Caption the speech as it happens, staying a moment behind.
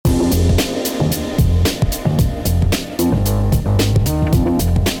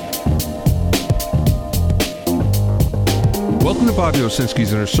Bobby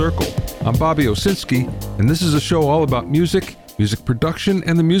Owsinski's Inner Circle. I'm Bobby Owsinski, and this is a show all about music, music production,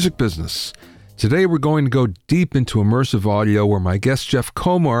 and the music business. Today we're going to go deep into immersive audio where my guest Jeff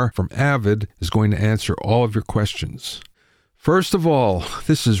Komar from Avid is going to answer all of your questions. First of all,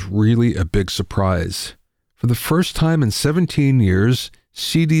 this is really a big surprise. For the first time in 17 years,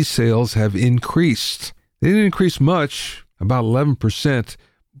 CD sales have increased. They didn't increase much, about 11%,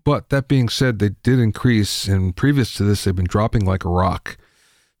 but that being said, they did increase, and previous to this, they've been dropping like a rock.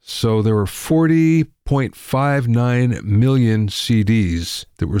 So there were 40.59 million CDs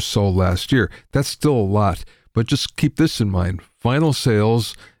that were sold last year. That's still a lot, but just keep this in mind. Vinyl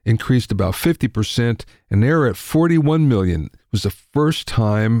sales increased about 50%, and they're at 41 million. It was the first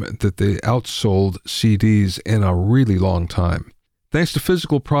time that they outsold CDs in a really long time. Thanks to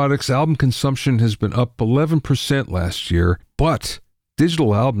physical products, album consumption has been up 11% last year, but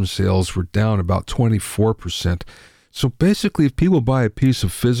digital album sales were down about 24%. So basically, if people buy a piece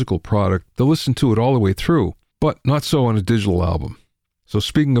of physical product, they'll listen to it all the way through, but not so on a digital album. So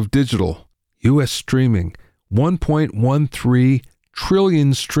speaking of digital, U.S. streaming, 1.13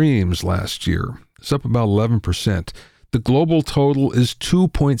 trillion streams last year. It's up about 11%. The global total is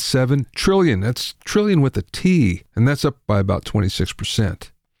 2.7 trillion. That's trillion with a T, and that's up by about 26%.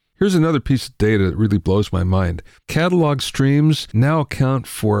 Here's another piece of data that really blows my mind. Catalog streams now account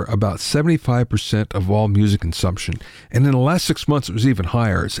for about 75% of all music consumption. And in the last 6 months, it was even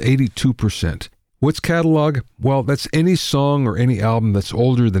higher. It's 82%. What's catalog? Well, that's any song or any album that's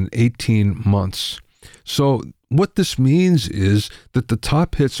older than 18 months. So what this means is that the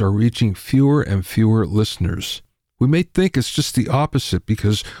top hits are reaching fewer and fewer listeners. We may think it's just the opposite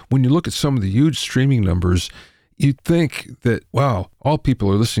because when you look at some of the huge streaming numbers, you'd think that, wow, all people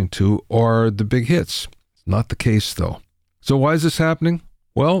are listening to are the big hits. It's not the case, though. So why is this happening?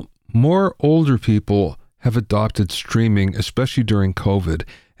 Well, more older people have adopted streaming, especially during COVID,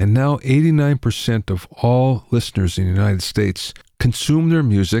 and now 89% of all listeners in the United States consume their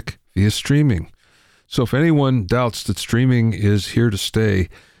music via streaming. So if anyone doubts that streaming is here to stay,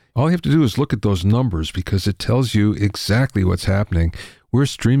 all you have to do is look at those numbers because it tells you exactly what's happening. We're a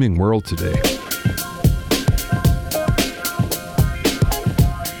streaming world today.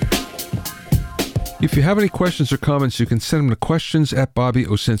 If you have any questions or comments, you can send them to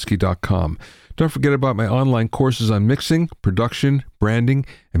questions@BobbyOwsinski.com. Don't forget about my online courses on mixing, production, branding,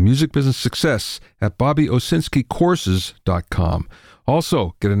 and music business success at BobbyOwsinskiCourses.com.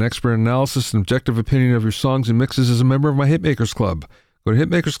 Also, get an expert analysis and objective opinion of your songs and mixes as a member of my Hitmakers Club. Go to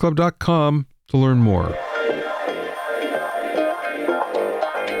hitmakersclub.com to learn more.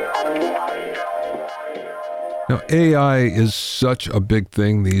 Now, AI is such a big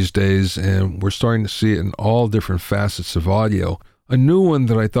thing these days, and we're starting to see it in all different facets of audio. A new one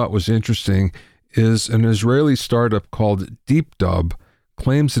that I thought was interesting is an Israeli startup called DeepDub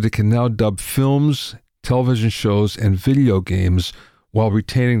claims that it can now dub films, television shows, and video games while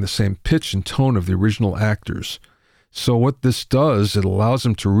retaining the same pitch and tone of the original actors. So what this does, it allows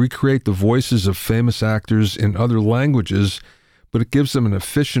them to recreate the voices of famous actors in other languages, but it gives them an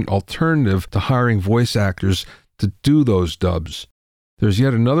efficient alternative to hiring voice actors to do those dubs. There's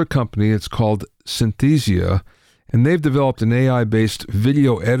yet another company, it's called Synthesia, and they've developed an AI-based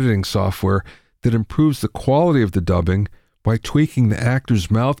video editing software that improves the quality of the dubbing by tweaking the actors'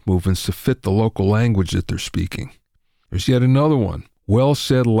 mouth movements to fit the local language that they're speaking. There's yet another one, Well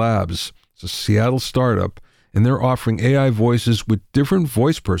Said Labs. It's a Seattle startup, and they're offering AI voices with different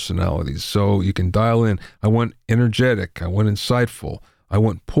voice personalities. So you can dial in, I want energetic, I want insightful, I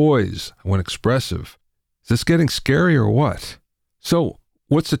want poise, I want expressive. Is this getting scary or what? So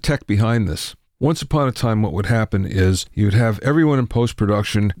what's the tech behind this? Once upon a time, what would happen is you'd have everyone in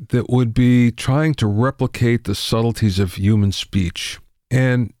post-production that would be trying to replicate the subtleties of human speech.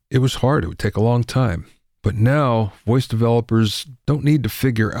 And it was hard. It would take a long time. But now, voice developers don't need to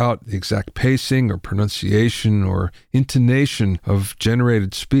figure out the exact pacing or pronunciation or intonation of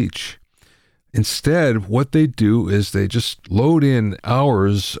generated speech. Instead, what they do is they just load in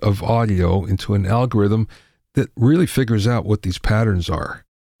hours of audio into an algorithm that really figures out what these patterns are.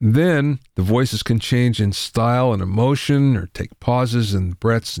 Then, the voices can change in style and emotion or take pauses and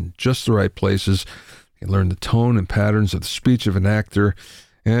breaths in just the right places. You can learn the tone and patterns of the speech of an actor,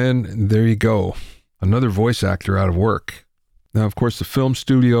 and there you go. Another voice actor out of work. Now, of course, the film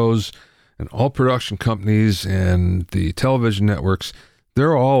studios and all production companies and the television networks,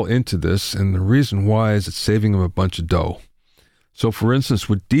 they're all into this, and the reason why is it's saving them a bunch of dough. So, for instance,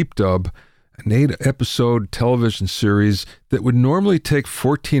 with DeepDub, an 8-episode television series that would normally take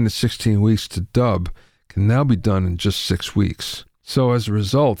 14 to 16 weeks to dub can now be done in just 6 weeks. So, as a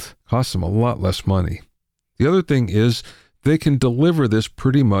result, it costs them a lot less money. The other thing is they can deliver this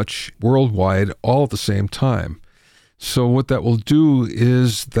pretty much worldwide all at the same time. So what that will do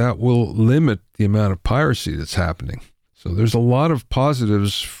is that will limit the amount of piracy that's happening. So there's a lot of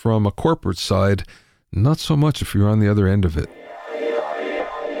positives from a corporate side, not so much if you're on the other end of it.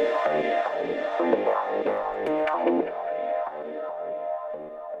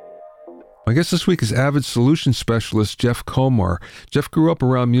 My guest this week is Avid Solutions Specialist Jeff Komar. Jeff grew up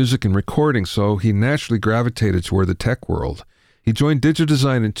around music and recording, so he naturally gravitated toward the tech world. He joined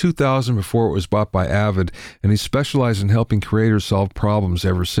DigiDesign in 2000 before it was bought by Avid, and he specialized in helping creators solve problems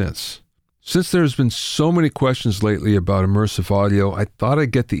ever since. Since there's been so many questions lately about immersive audio, I thought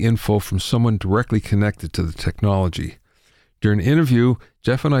I'd get the info from someone directly connected to the technology. During an interview,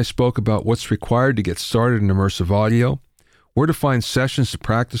 Jeff and I spoke about what's required to get started in immersive audio, where to find sessions to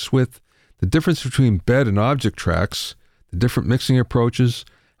practice with, the difference between bed and object tracks, the different mixing approaches,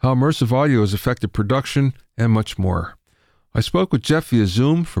 how immersive audio has affected production, and much more. I spoke with Jeff via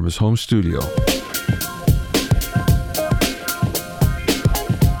Zoom from his home studio.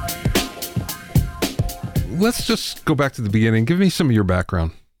 Let's just go back to the beginning. Give me some of your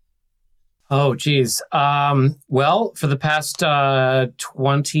background. Oh, geez. Well, for the past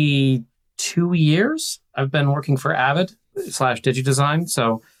 22 years, I've been working for Avid / DigiDesign.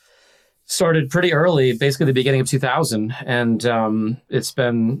 So started pretty early, basically the beginning of 2000. And it's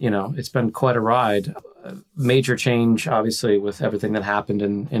been quite a ride. Major change, obviously, with everything that happened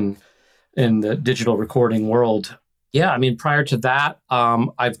in the digital recording world. Yeah, I mean, prior to that,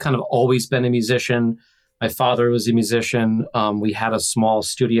 I've kind of always been a musician. My father was a musician. We had a small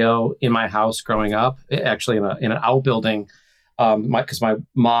studio in my house growing up, actually in an outbuilding, because my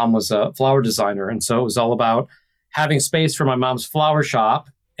mom was a flower designer. And so it was all about having space for my mom's flower shop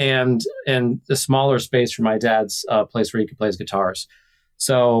and the smaller space for my dad's place where he could play his guitars.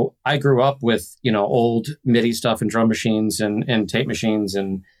 So I grew up with, old MIDI stuff and drum machines and tape machines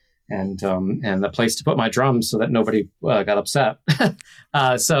and a place to put my drums so that nobody got upset.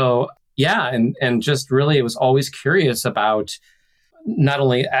 Yeah, and just really, I was always curious about not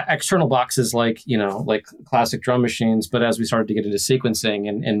only external boxes like classic drum machines, but as we started to get into sequencing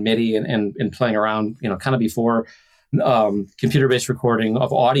and MIDI and playing around, kind of before computer-based recording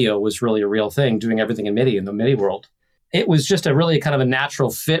of audio was really a real thing, doing everything in MIDI in the MIDI world. It was just a really kind of a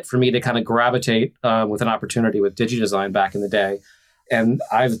natural fit for me to kind of gravitate with an opportunity with DigiDesign back in the day. And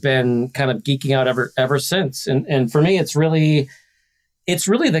I've been kind of geeking out ever since. And for me, it's really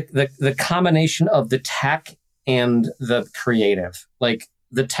the combination of the tech and the creative. Like,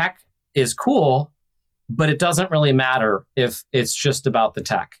 the tech is cool, but it doesn't really matter if it's just about the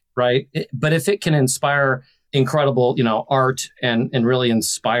tech, right? But if it can inspire incredible, art and really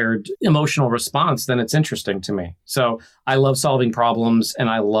inspired emotional response, then it's interesting to me. So I love solving problems, and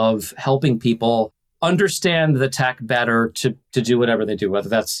I love helping people understand the tech better to do whatever they do, whether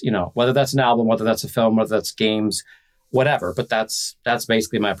that's an album, whether that's a film, whether that's games, whatever. But that's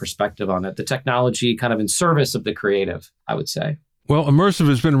basically my perspective on it. The technology kind of in service of the creative, I would say. Well, immersive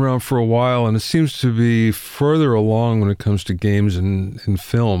has been around for a while, and it seems to be further along when it comes to games and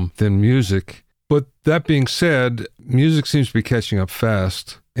film than music. But that being said, music seems to be catching up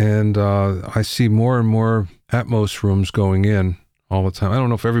fast, and I see more and more Atmos rooms going in all the time. I don't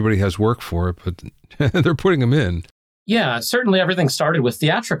know if everybody has work for it, but they're putting them in. Yeah, certainly everything started with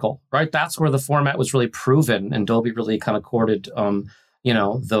theatrical, right? That's where the format was really proven, and Dolby really kind of courted,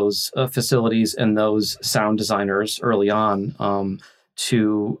 those facilities and those sound designers early on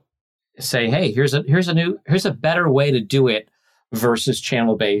to say, hey, here's a better way to do it versus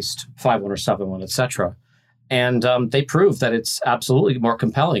channel-based 5.1 or 7.1, etc. And they proved that it's absolutely more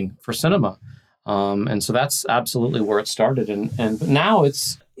compelling for cinema. And so that's absolutely where it started. And now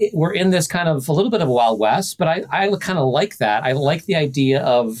we're in this kind of a little bit of a Wild West, but I kind of like that. I like the idea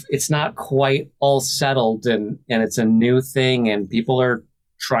of it's not quite all settled and it's a new thing and people are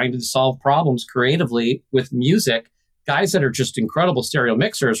trying to solve problems creatively with music. Guys that are just incredible stereo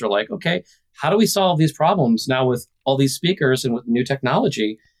mixers are like, okay, how do we solve these problems now with all these speakers and with new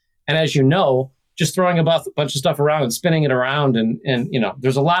technology? And as you know, just throwing a bunch of stuff around and spinning it around and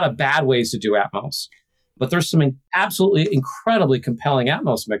there's a lot of bad ways to do Atmos. But there's some absolutely incredibly compelling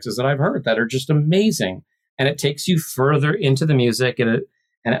Atmos mixes that I've heard that are just amazing. And it takes you further into the music. And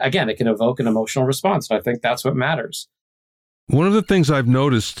again, it can evoke an emotional response. And I think that's what matters. One of the things I've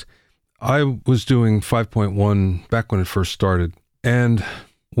noticed, I was doing 5.1 back when it first started. And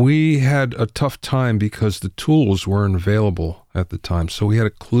we had a tough time because the tools weren't available at the time. So we had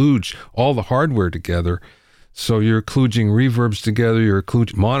to kludge all the hardware together. So you're kludging reverbs together, you're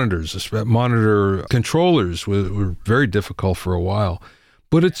kludging monitors, monitor controllers were very difficult for a while.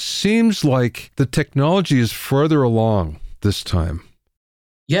 But it seems like the technology is further along. this time?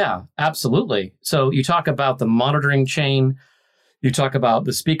 Yeah, absolutely. So you talk about the monitoring chain, you talk about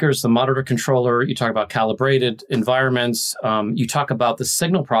the speakers, the monitor controller, you talk about calibrated environments, you talk about the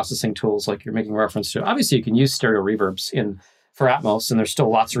signal processing tools like you're making reference to. Obviously, you can use stereo reverbs for Atmos, and there's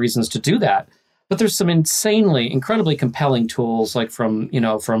still lots of reasons to do that. But there's some incredibly compelling tools like from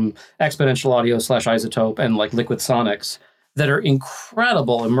Exponential Audio / iZotope and like Liquid Sonics that are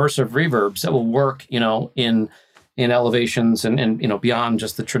incredible immersive reverbs that will work, in elevations and beyond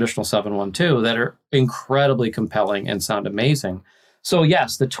just the traditional 712 that are incredibly compelling and sound amazing. So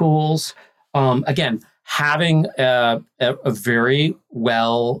yes, the tools, again, having a very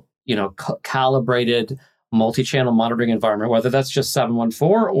well, calibrated multi-channel monitoring environment, whether that's just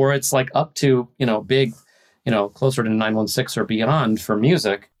 714 or it's like up to, big, closer to 916 or beyond for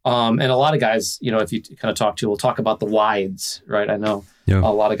music. And a lot of guys, if you kind of talk to, will talk about the wides, right? I know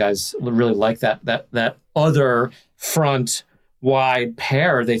a lot of guys really like that other front wide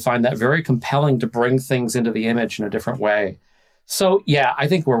pair. They find that very compelling to bring things into the image in a different way. So yeah, I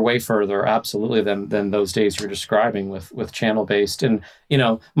think we're way further, absolutely, than those days you're describing with channel based. And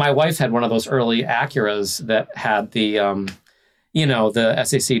my wife had one of those early Acuras that had the the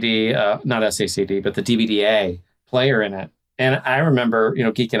SACD, not SACD, but the DVD-A player in it. And I remember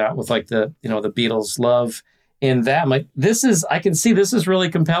geeking out with like the the Beatles love in that. I'm like, I can see this is really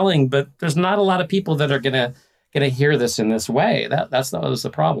compelling, but there's not a lot of people that are gonna hear this in this way. That was the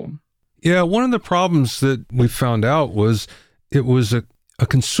problem. Yeah, one of the problems that we found out was it was a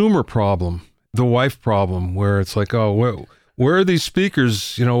consumer problem, the wife problem, where it's like, oh, where are these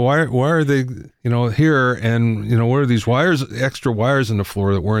speakers? Why are they, here? And, what are these extra wires in the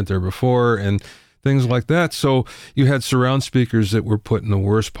floor that weren't there before and things like that? So you had surround speakers that were put in the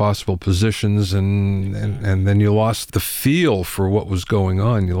worst possible positions and then you lost the feel for what was going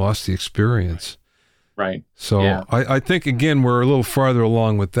on. You lost the experience. Right. So yeah. I think, again, we're a little farther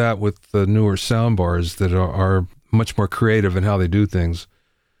along with that with the newer sound bars that are much more creative in how they do things.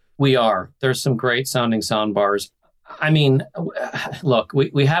 We are. There's some great sounding sound bars. I mean, look,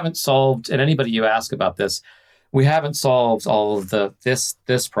 we haven't solved, and anybody you ask about this, we haven't solved all of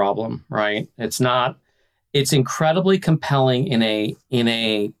this problem, right? It's incredibly compelling in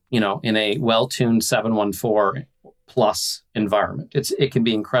a well-tuned 714 plus environment. It can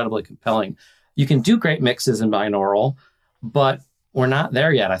be incredibly compelling. You can do great mixes in binaural, but we're not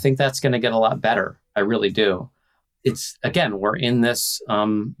there yet. I think that's going to get a lot better. I really do. It's, again, we're in this,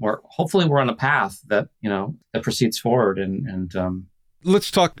 hopefully we're on a path that proceeds forward and let's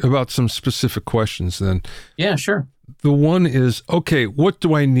talk about some specific questions then. Yeah, sure. The one is, okay, what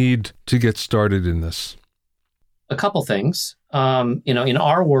do I need to get started in this? A couple things. In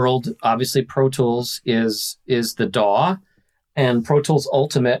our world, obviously Pro Tools is the DAW, and Pro Tools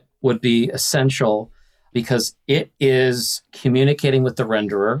Ultimate would be essential because it is communicating with the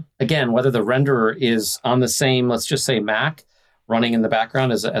renderer. Again, whether the renderer is on the same, let's just say Mac, running in the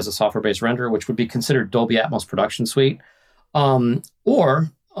background as a software-based renderer, which would be considered Dolby Atmos Production Suite,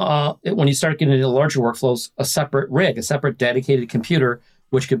 or when you start getting into larger workflows, a separate rig, a separate dedicated computer,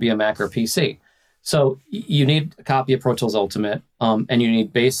 which could be a Mac or PC. So you need a copy of Pro Tools Ultimate, and you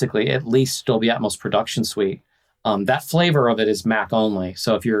need basically at least Dolby Atmos Production Suite. That flavor of it is Mac only.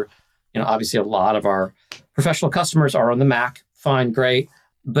 So if you're, obviously a lot of our professional customers are on the Mac, fine, great.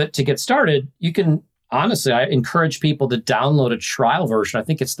 But to get started, you can, honestly, I encourage people to download a trial version, I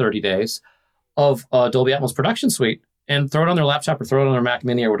think it's 30 days, of Dolby Atmos Production Suite and throw it on their laptop or throw it on their Mac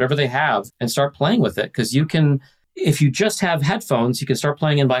Mini or whatever they have and start playing with it. Because you can, if you just have headphones, you can start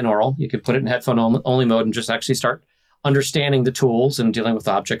playing in binaural. You can put it in headphone only mode and just actually start understanding the tools and dealing with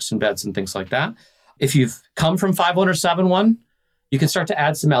objects and beds and things like that. If you've come from 5.1 or 7.1, you can start to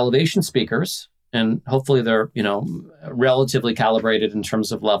add some elevation speakers, and hopefully they're, relatively calibrated in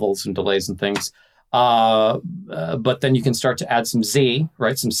terms of levels and delays and things. But then you can start to add some Z,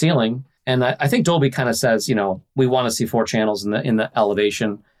 right? Some ceiling. And I think Dolby kind of says, we want to see 4 channels in the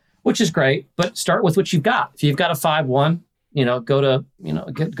elevation, which is great, but start with what you've got. If you've got a 5.1, go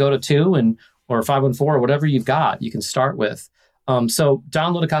to 2 or 5.1.4 or whatever you've got, you can start with. So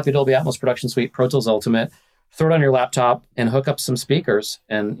download a copy of Dolby Atmos Production Suite, Pro Tools Ultimate, throw it on your laptop and hook up some speakers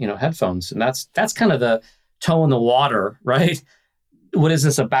and, headphones. And that's kind of the toe in the water, right? What is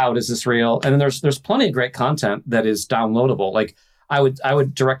this about? Is this real? And then there's plenty of great content that is downloadable. Like I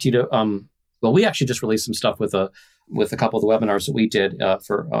would direct you to, we actually just released some stuff with a couple of the webinars that we did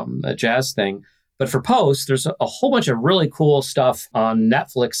for a jazz thing. But for post, there's a whole bunch of really cool stuff on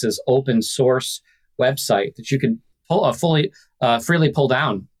Netflix's open source website that you can freely pull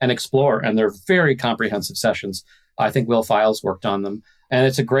down and explore. And they're very comprehensive sessions. I think Will Files worked on them. And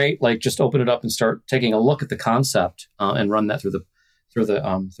it's a great, like, just open it up and start taking a look at the concept and run that through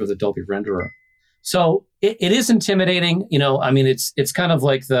the Dolby renderer. So it is intimidating. I mean, it's kind of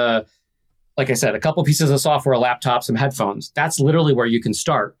like like I said, a couple pieces of software, a laptop, some headphones. That's literally where you can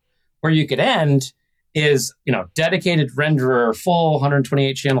start. Where you could end is, dedicated renderer, full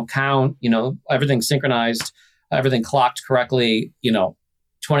 128 channel count, everything synchronized, everything clocked correctly,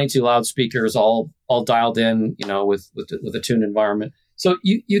 22 loudspeakers, all dialed in, with a tuned environment. So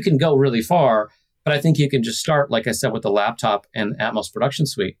you can go really far, but I think you can just start, like I said, with the laptop and Atmos Production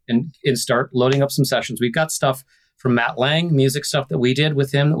Suite and start loading up some sessions. We've got stuff from Matt Lang, music stuff that we did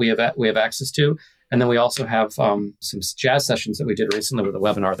with him that we have access to. And then we also have some jazz sessions that we did recently with a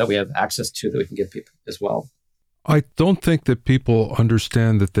webinar that we have access to that we can give people as well. I don't think that people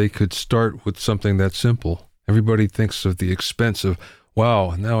understand that they could start with something that simple. Everybody thinks of the expense of,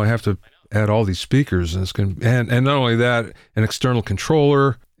 wow, now I have to add all these speakers, and it's going to, and not only that, an external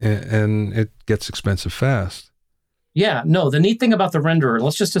controller, and it gets expensive fast. Yeah, no, the neat thing about the renderer,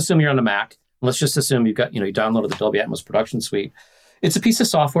 let's just assume you're on a Mac. Let's just assume you downloaded the Dolby Atmos Production Suite. It's a piece of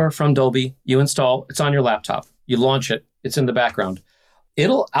software from Dolby. You install, it's on your laptop. You launch it. It's in the background.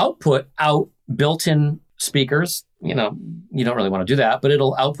 It'll output out built-in speakers. You don't really want to do that, but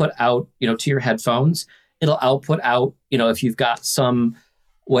it'll output out, to your headphones. It'll output out, if you've got some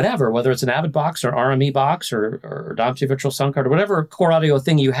whatever, whether it's an Avid box or RME box or Adobe Virtual Sound Card or whatever core audio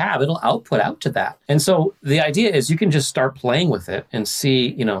thing you have, it'll output out to that. And so the idea is you can just start playing with it and see,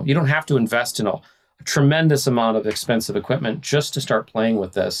 you don't have to invest in a tremendous amount of expensive equipment just to start playing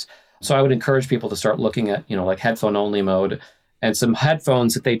with this. So I would encourage people to start looking at, like headphone only mode and some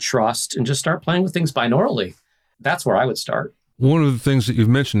headphones that they trust and just start playing with things binaurally. That's where I would start. One of the things that you've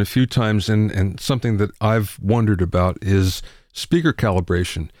mentioned a few times and something that I've wondered about is speaker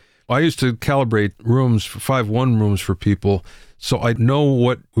calibration. I used to calibrate rooms for 5.1 rooms for people, so I know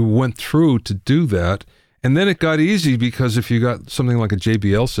what we went through to do that. And then it got easy because if you got something like a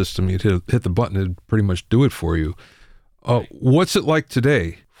JBL system, you'd hit the button, it'd pretty much do it for you. What's it like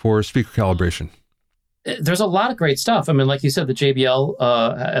today for speaker calibration? There's a lot of great stuff. I mean, like you said, the JBL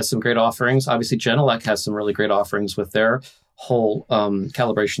has some great offerings. Obviously, Genelec has some really great offerings with their whole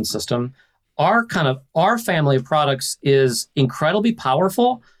calibration system. Our family of products is incredibly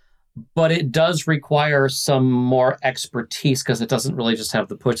powerful, but it does require some more expertise because it doesn't really just have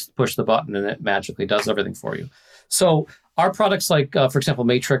the push the button and it magically does everything for you. So our products like, for example,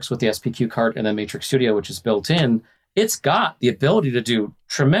 Matrix with the SPQ cart and then Matrix Studio, which is built in, it's got the ability to do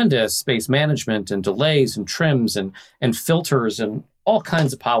tremendous space management and delays and trims and filters and all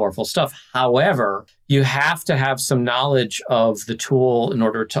kinds of powerful stuff. However, you have to have some knowledge of the tool in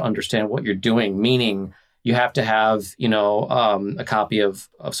order to understand what you're doing, meaning you have to have, a copy of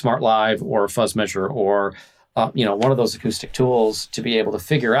Smart Live or Fuzz Measure or, one of those acoustic tools to be able to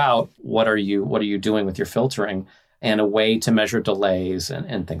figure out what are you doing with your filtering and a way to measure delays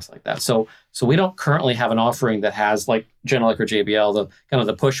and things like that. So we don't currently have an offering that has like Genelec or JBL, the kind of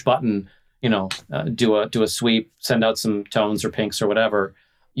the push button, do a sweep, send out some tones or pinks or whatever.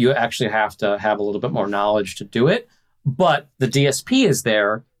 You actually have to have a little bit more knowledge to do it. But the DSP is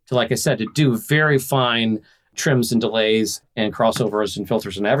there to, like I said, to do very fine trims and delays and crossovers and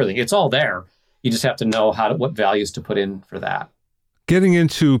filters and everything. It's all there. You just have to know what values to put in for that. Getting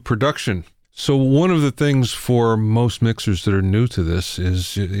into production. So one of the things for most mixers that are new to this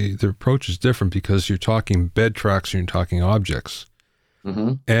is the approach is different because you're talking bed tracks and you're talking objects.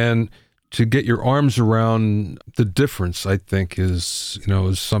 Mm-hmm. And to get your arms around the difference, I think, is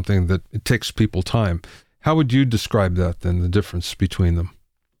something that it takes people time. How would you describe that then, the difference between them?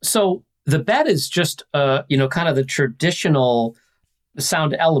 So the bed is just, kind of the traditional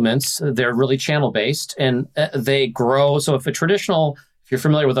sound elements. They're really channel-based and they grow. So if you're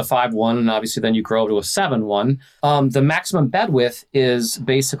familiar with a 5.1, and obviously then you grow to a 7.1, the maximum bed width is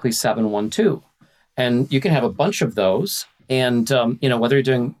basically 7.1.2. And you can have a bunch of those. And, whether you're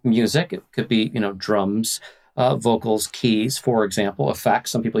doing music, it could be, drums, vocals, keys, for example,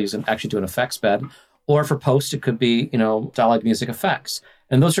 effects. Some people actually do an effects bed. Or for post, it could be, dialogue music effects.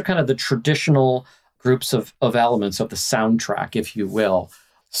 And those are kind of the traditional groups of elements of the soundtrack, if you will.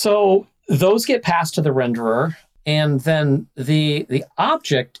 So those get passed to the renderer. And then the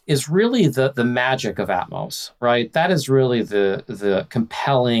object is really the magic of Atmos, right? That is really the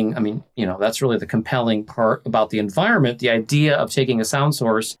compelling, that's really the compelling part about the environment, the idea of taking a sound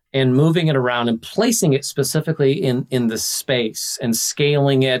source and moving it around and placing it specifically in the space and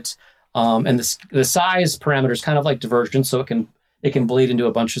scaling it. And the size parameters kind of like divergence, so it can bleed into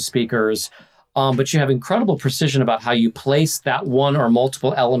a bunch of speakers. But you have incredible precision about how you place that one or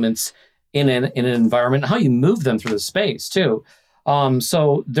multiple elements in an environment, how you move them through the space too.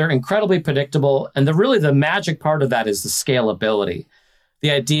 So they're incredibly predictable. And the magic part of that is the scalability.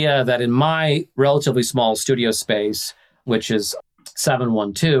 The idea that in my relatively small studio space, which is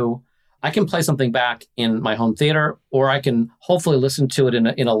 712, I can play something back in my home theater, or I can hopefully listen to it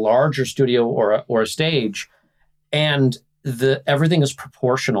in a larger studio or a stage. And everything is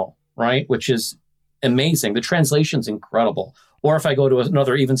proportional, right? Which is amazing. The translation's incredible. Or if I go to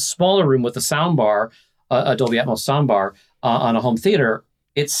another even smaller room with a sound bar, a Dolby Atmos soundbar on a home theater,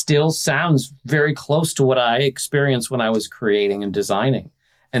 it still sounds very close to what I experienced when I was creating and designing.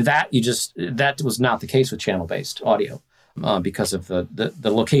 And that was not the case with channel-based audio because of the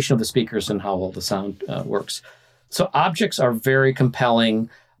location of the speakers and how well the sound works. So objects are very compelling,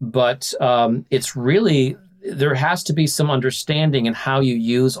 but it's really, there has to be some understanding in how you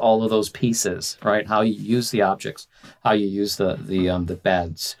use all of those pieces, right? How you use the objects, how you use the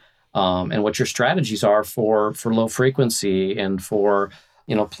beds, and what your strategies are for low frequency and for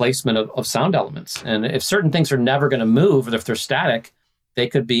placement of sound elements. And if certain things are never going to move, or if they're static, they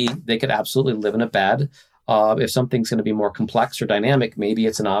could absolutely live in a bed. If something's going to be more complex or dynamic, maybe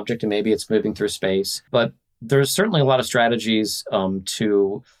it's an object and maybe it's moving through space. But there's certainly a lot of strategies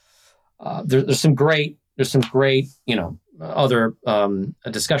there's some great other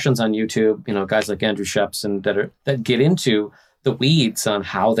discussions on YouTube, guys like Andrew Sheps that get into the weeds on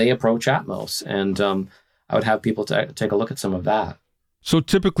how they approach Atmos. And I would have people take a look at some of that. So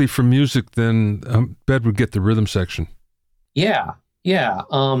typically for music, then bed would get the rhythm section. Yeah.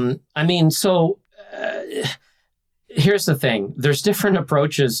 Here's the thing. There's different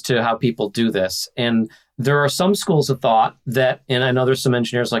approaches to how people do this. And there are some schools of thought and I know there's some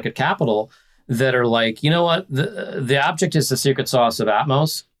engineers like at Capitol that are like, you know what, the object is the secret sauce of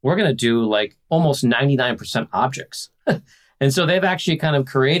Atmos. We're going to do like almost 99% objects. And so they've actually kind of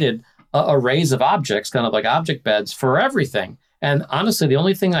created arrays of objects, kind of like object beds for everything. And honestly, the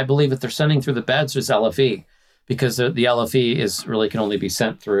only thing I believe that they're sending through the beds is LFE, because the LFE can only be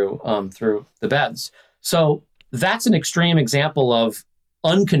sent through the beds. So that's an extreme example of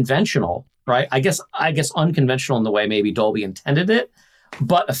unconventional, right? I guess unconventional in the way maybe Dolby intended it,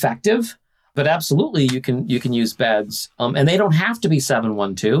 but effective. But absolutely, you can use beds, and they don't have to be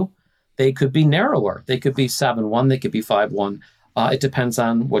 712. They could be narrower. They could be 7.1. They could be 5.1. It depends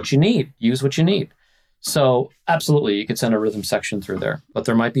on what you need. Use what you need. So absolutely, you could send a rhythm section through there. But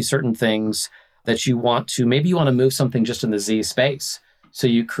there might be certain things that you want to move something just in the Z space. So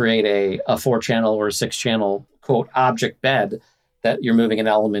you create a 4-channel or a 6-channel, quote, object bed that you're moving an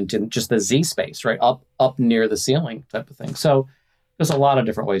element in just the Z space, right? Up near the ceiling type of thing. So there's a lot of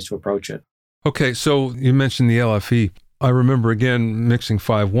different ways to approach it. Okay, so you mentioned the LFE. I remember, again, mixing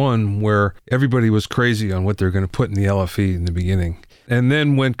 5.1 where everybody was crazy on what they're going to put in the LFE in the beginning. And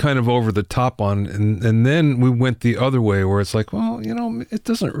then went kind of over the top on, and then we went the other way where it's like, well, it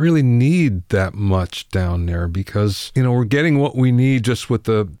doesn't really need that much down there because, we're getting what we need just with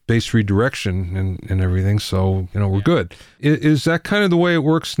the bass redirection and everything. So, we're good. Is that kind of the way it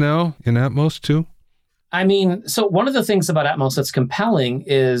works now in Atmos too? I mean, so one of the things about Atmos that's compelling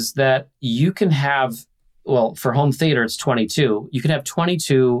is that you can have, for home theater, it's 22. You can have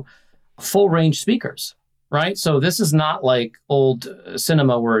 22 full range speakers, right? So this is not like old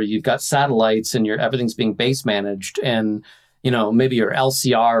cinema where you've got satellites and everything's being bass managed and, maybe your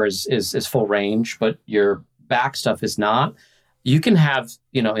LCR is full range, but your back stuff is not. You can have,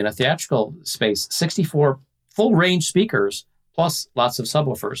 in a theatrical space, 64 full range speakers plus lots of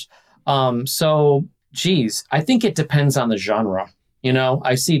subwoofers. I think it depends on the genre.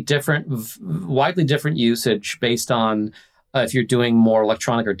 I see widely different usage based on if you're doing more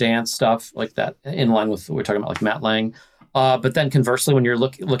electronic or dance stuff like that, in line with what we're talking about, like Matt Lang. But then conversely, when you're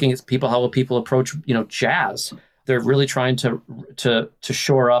looking at how people approach, jazz, they're really trying to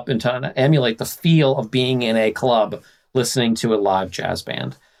shore up and to emulate the feel of being in a club listening to a live jazz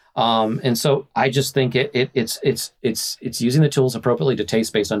band. And so I just think it's using the tools appropriately to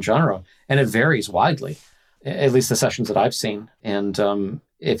taste based on genre, and it varies widely, at least the sessions that I've seen. And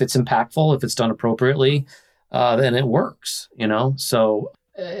if it's impactful, if it's done appropriately, then it works. So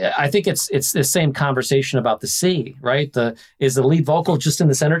I think it's the same conversation about the C, right? Is the lead vocal just in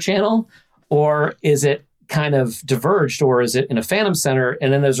the center channel, or is it kind of diverged, or is it in a phantom center,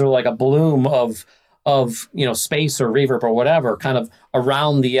 and then there's like a bloom of space or reverb or whatever kind of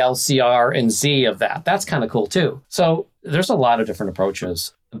around the LCR and Z of that. That's kind of cool too. So there's a lot of different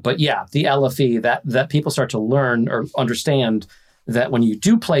approaches. But yeah, the LFE, that people start to learn or understand that when you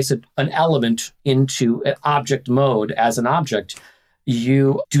do place an element into an object mode as an object,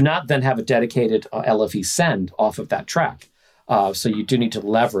 you do not then have a dedicated LFE send off of that track. So you do need to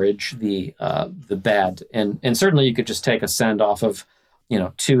leverage the bed, and certainly you could just take a send off of,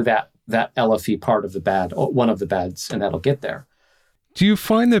 to that LFE part of the bed, one of the beds, and that'll get there. Do you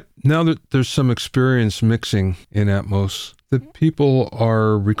find that now that there's some experience mixing in Atmos, that people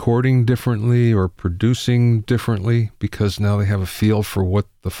are recording differently or producing differently because now they have a feel for what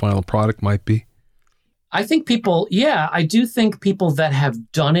the final product might be? I think I do think people that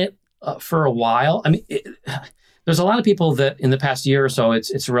have done it for a while. I mean, there's a lot of people that in the past year or so,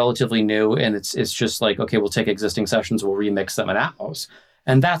 it's relatively new, and it's just like, okay, we'll take existing sessions, we'll remix them in Atmos,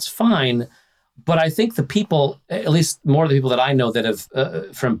 and that's fine. But I think the people, at least more of the people that I know that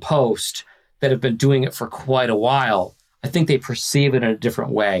have from post that have been doing it for quite a while, I think they perceive it in a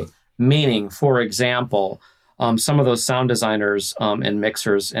different way. Meaning, for example, some of those sound designers and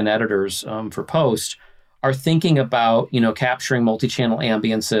mixers and editors for post are thinking about, capturing multi-channel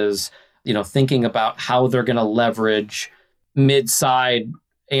ambiances, thinking about how they're going to leverage mid-side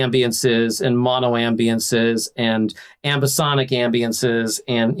ambiances and mono ambiances and ambisonic ambiances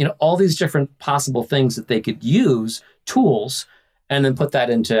and, all these different possible things that they could use, tools, and then put that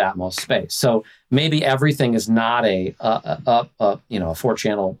into Atmos space. So maybe everything is not a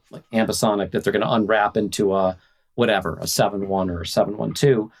 4-channel like ambisonic that they're going to unwrap into a 7.1 or a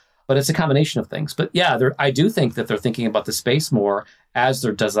 7.1.2. But it's a combination of things. But yeah, I do think that they're thinking about the space more as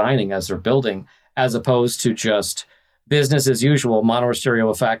they're designing, as they're building, as opposed to just business as usual, mono or stereo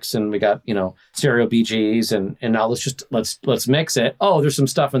effects, and we got, stereo BGs, and now let's mix it. Oh, there's some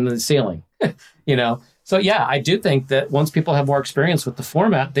stuff in the ceiling, So yeah, I do think that once people have more experience with the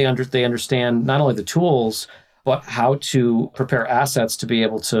format, they understand not only the tools, but how to prepare assets to be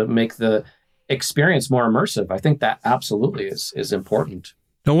able to make the experience more immersive. I think that absolutely is important.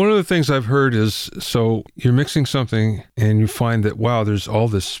 Now, one of the things I've heard is, so you're mixing something and you find that, wow, there's all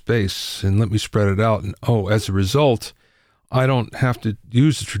this space and let me spread it out. And as a result, I don't have to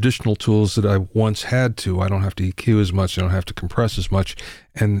use the traditional tools that I once had to. I don't have to EQ as much. I don't have to compress as much.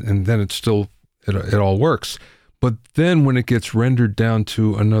 And then it all works. But then when it gets rendered down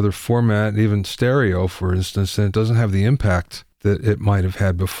to another format, even stereo, for instance, then it doesn't have the impact that it might have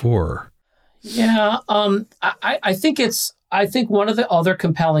had before. Yeah, I think one of the other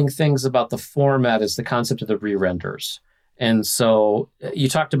compelling things about the format is the concept of the re-renders. And so you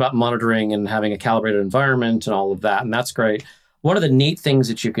talked about monitoring and having a calibrated environment and all of that, and that's great. One of the neat things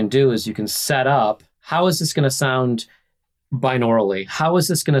that you can do is you can set up, how is this going to sound binaurally? How is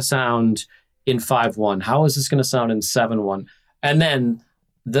this going to sound in 5.1? How is this going to sound in 7.1? And then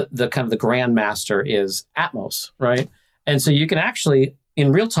the kind of the grandmaster is Atmos, right? And so you can actually,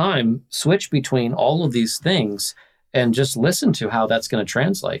 in real time, switch between all of these things and just listen to how that's going to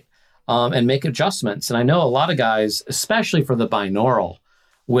translate and make adjustments. And I know a lot of guys, especially for the binaural,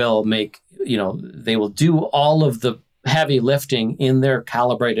 will they will do all of the heavy lifting in their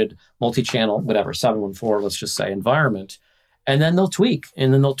calibrated multi-channel, 714, let's just say, environment. And then they'll tweak,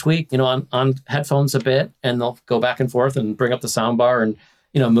 on headphones a bit, and they'll go back and forth and bring up the soundbar and,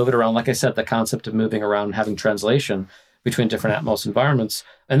 move it around. Like I said, the concept of moving around, having translation between different Atmos environments.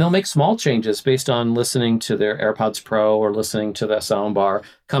 And they'll make small changes based on listening to their AirPods Pro or listening to the soundbar,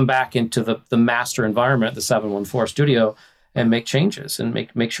 come back into the master environment, the 714 studio, and make changes and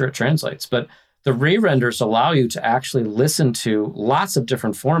make sure it translates. But the re-renders allow you to actually listen to lots of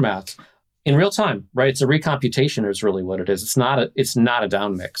different formats in real time, right? It's a recomputation is really what it is. It's not a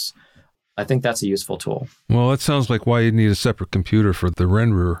down mix. I think that's a useful tool. Well, that sounds like why you need a separate computer for the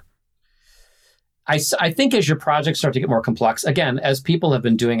renderer. I think as your projects start to get more complex, again, as people have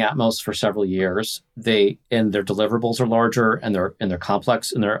been doing Atmos for several years, their deliverables are larger and they're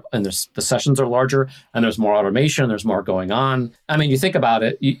complex and the sessions are larger and there's more automation, there's more going on. I mean, you think about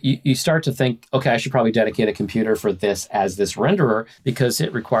it, you start to think, okay, I should probably dedicate a computer for this as this renderer because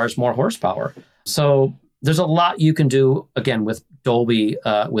it requires more horsepower. So there's a lot you can do, again, with Dolby,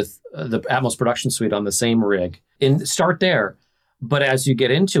 with the Atmos production suite on the same rig. And start there. But as you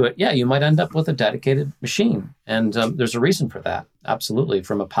get into it, you might end up with a dedicated machine. And there's a reason for that, absolutely,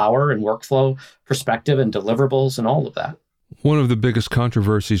 from a power and workflow perspective and deliverables and all of that. One of the biggest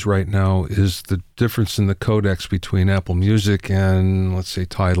controversies right now is the difference in the codecs between Apple Music and, let's say,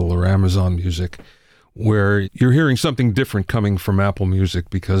 Tidal or Amazon Music, where you're hearing something different coming from Apple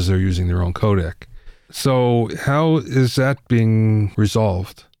Music because they're using their own codec. So how is that being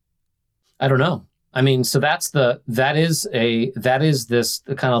resolved? I don't know. I mean, so that is this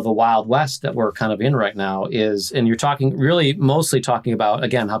kind of the Wild West that we're kind of in right now and you're mostly talking about,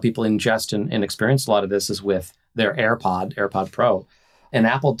 again, how people ingest and experience a lot of this is with their AirPod Pro. And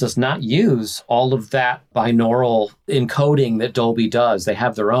Apple does not use all of that binaural encoding that Dolby does. They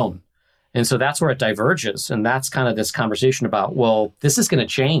have their own. And so that's where it diverges. And that's kind of this conversation about, well, this is going to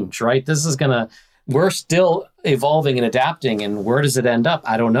change, right? We're still evolving and adapting. And where does it end up?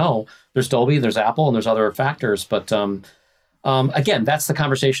 I don't know. There's Dolby, there's Apple, and there's other factors. But again, that's the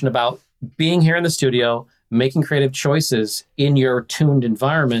conversation about being here in the studio, making creative choices in your tuned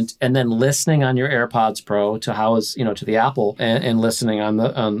environment, and then listening on your AirPods Pro to to the Apple, and listening on the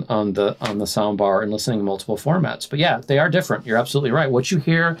soundbar, and listening in multiple formats. But yeah, they are different. You're absolutely right. What you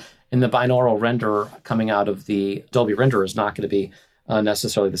hear in the binaural render coming out of the Dolby renderer is not going to be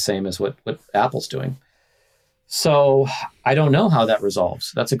necessarily the same as what Apple's doing. So I don't know how that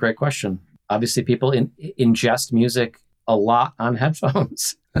resolves. That's a great question. Obviously, people ingest music a lot on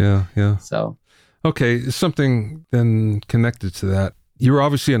headphones. Yeah. So, okay, something then connected to that. You're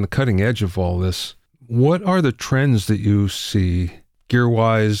obviously on the cutting edge of all this. What are the trends that you see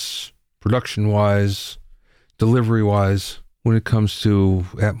gear-wise, production-wise, delivery-wise, when it comes to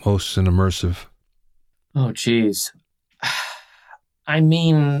Atmos and immersive? Oh, geez. I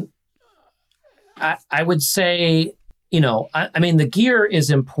mean, I would say, the gear is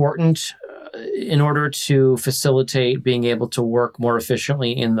important in order to facilitate being able to work more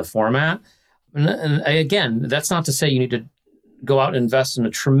efficiently in the format. And again, that's not to say you need to go out and invest in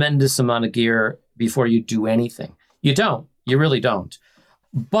a tremendous amount of gear before you do anything. You don't. You really don't.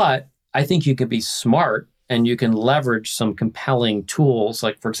 But I think you can be smart and you can leverage some compelling tools.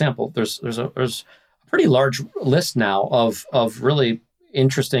 Like, for example, there's a pretty large list now of really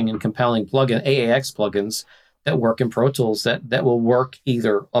interesting and compelling AAX plugins that work in Pro Tools that will work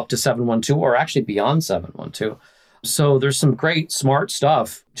either up to 712 or actually beyond 712. So there's some great smart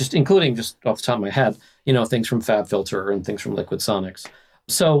stuff, including off the top of my head, things from FabFilter and things from Liquid Sonics.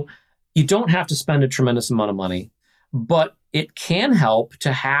 So you don't have to spend a tremendous amount of money, but it can help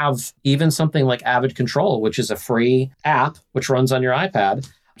to have even something like Avid Control, which is a free app which runs on your iPad,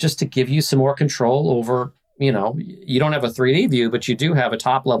 just to give you some more control over, you don't have a 3D view, but you do have a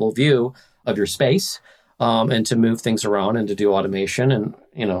top level view of your space, and to move things around and to do automation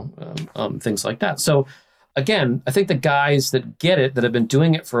and, things like that. So again, I think the guys that get it, that have been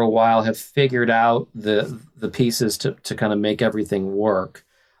doing it for a while, have figured out the pieces to kind of make everything work.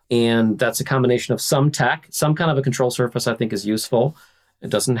 And that's a combination of some tech, some kind of a control surface I think is useful. It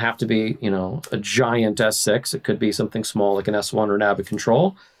doesn't have to be, a giant S6. It could be something small like an S1 or an Avid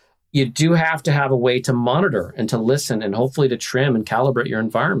Control. You do have to have a way to monitor and to listen and hopefully to trim and calibrate your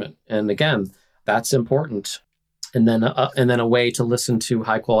environment. And again, that's important. And then a way to listen to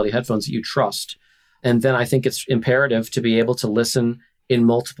high quality headphones that you trust. And then I think it's imperative to be able to listen in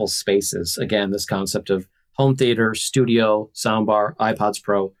multiple spaces. Again, this concept of home theater, studio, soundbar, iPods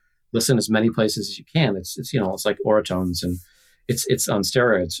Pro, listen as many places as you can. It's like Oratones, and it's on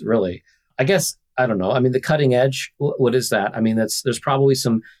steroids, really. I guess, I don't know. I mean, the cutting edge, what is that? I mean, there's probably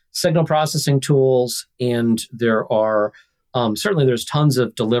some signal processing tools, and there are certainly there's tons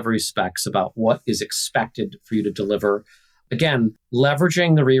of delivery specs about what is expected for you to deliver. Again,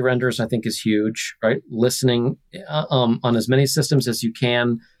 leveraging the re-renders, I think, is huge, right? Listening on as many systems as you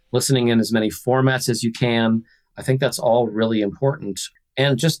can, listening in as many formats as you can. I think that's all really important.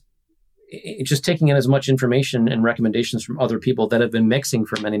 And just taking in as much information and recommendations from other people that have been mixing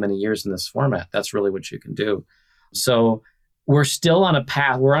for many, many years in this format. That's really what you can do. So we're still on a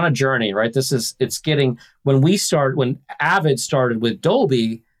path. We're on a journey, right? When Avid started with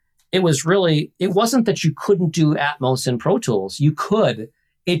Dolby, it wasn't that you couldn't do Atmos in Pro Tools. You could.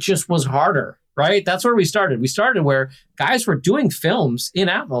 It just was harder, right? That's where we started. We started where guys were doing films in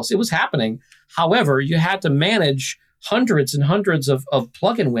Atmos. It was happening. However, you had to manage hundreds and hundreds of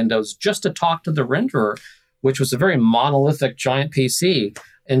plugin windows just to talk to the renderer, which was a very monolithic giant PC.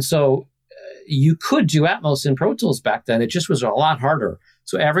 And so you could do Atmos in Pro Tools back then. It just was a lot harder.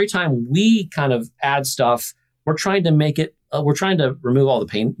 So every time we kind of add stuff, we're trying to make it, we're trying to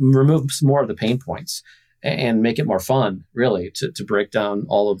remove some more of the pain points and make it more fun, really, to break down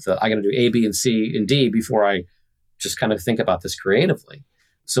all of I got to do A, B, and C, and D before I just kind of think about this creatively.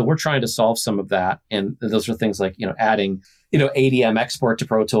 So we're trying to solve some of that. And those are things like, adding, ADM export to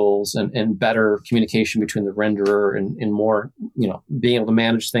Pro Tools and better communication between the renderer and more, being able to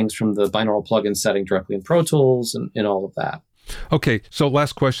manage things from the binaural plugin setting directly in Pro Tools and all of that. Okay. So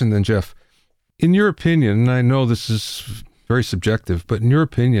last question then, Jeff. In your opinion, and I know this is very subjective, but in your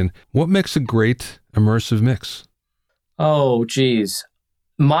opinion, what makes a great immersive mix? Oh, geez.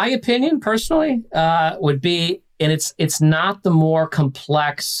 My opinion personally would be, and it's not the more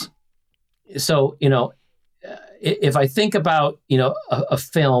complex. So, if I think about, a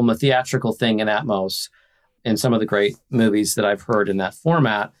film, a theatrical thing in Atmos, and some of the great movies that I've heard in that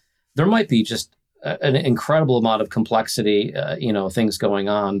format, there might be just an incredible amount of complexity, things going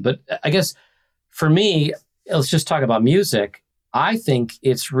on. But I guess for me, let's just talk about music. I think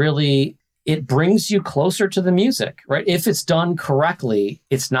it brings you closer to the music, right? If it's done correctly,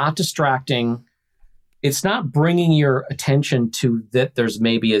 it's not distracting. It's not bringing your attention to that there's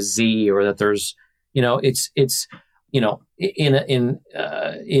maybe a Z or that there's, in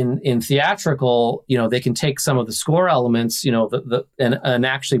theatrical, they can take some of the score elements, and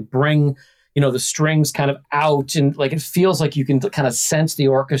actually bring, the strings kind of out, and like it feels like you can kind of sense the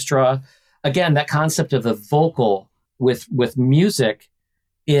orchestra. Again, that concept of the vocal with music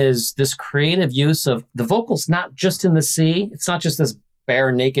is this creative use of the vocals, not just in the C. It's not just this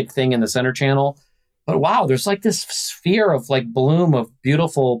bare naked thing in the center channel, but wow, there's like this sphere of like bloom of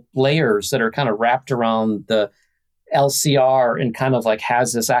beautiful layers that are kind of wrapped around the LCR and kind of like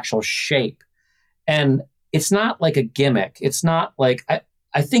has this actual shape. And it's not like a gimmick. It's not like,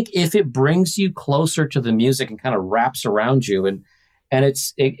 I think if it brings you closer to the music and kind of wraps around you, and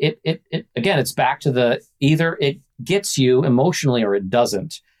it's again, it's back to the either it gets you emotionally or it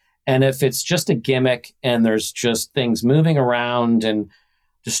doesn't. And if it's just a gimmick and there's just things moving around and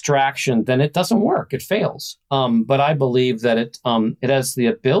distraction, then it doesn't work. It fails. But I believe that it has the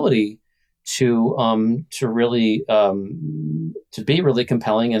ability to really to be really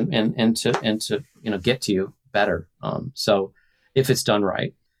compelling and to get to you better. So if it's done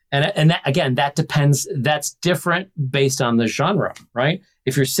right. And that, again, that depends. That's different based on the genre, right?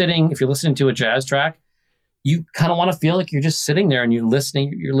 If you're listening to a jazz track, you kind of want to feel like you're just sitting there and you're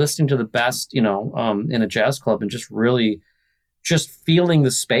listening to the best, in a jazz club and just really just feeling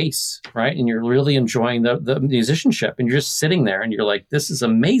the space, right? And you're really enjoying the musicianship and you're just sitting there and you're like, this is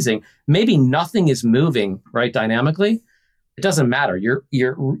amazing. Maybe nothing is moving, right? Dynamically. It doesn't matter. You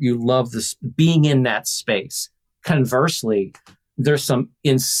love this being in that space. Conversely, there's some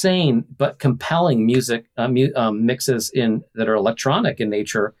insane but compelling music mixes that are electronic in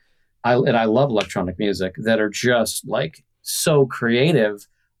nature. I love electronic music that are just like so creative,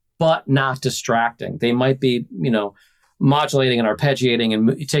 but not distracting. They might be, modulating and arpeggiating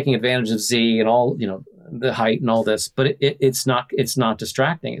and taking advantage of Z and all, the height and all this, but it's not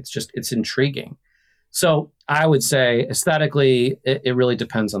distracting. It's intriguing. So I would say aesthetically, it really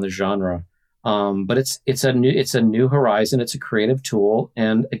depends on the genre. But it's a new horizon. It's a creative tool.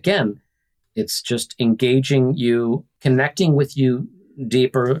 And again, it's just engaging you, connecting with you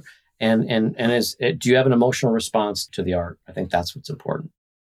deeper. Do you have an emotional response to the art? I think that's what's important.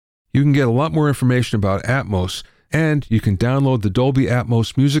 You can get a lot more information about Atmos, and you can download the Dolby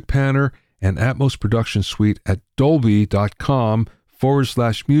Atmos Music Panner and Atmos Production Suite at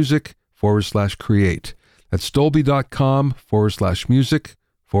dolby.com/music/create. That's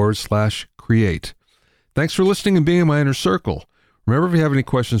dolby.com/music/create. Thanks for listening and being in my inner circle. Remember, if you have any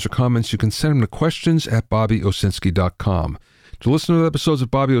questions or comments, you can send them to questions@BobbyOwsinski.com. To listen to episodes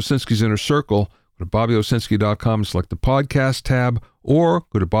of Bobby Owsinski's Inner Circle, go to BobbyOwsinski.com and select the podcast tab, or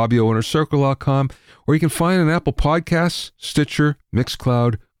go to BobbyOInnerCircle.com, or you can find an Apple Podcasts, Stitcher,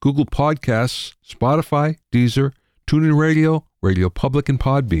 Mixcloud, Google Podcasts, Spotify, Deezer, TuneIn Radio, Radio Public, and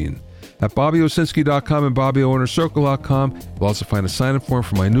Podbean. At BobbyOwsinski.com and BobbyOInnerCircle.com, you'll also find a sign-up form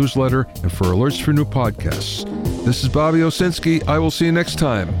for my newsletter and for alerts for new podcasts. This is Bobby Owsinski. I will see you next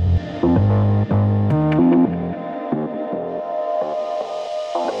time.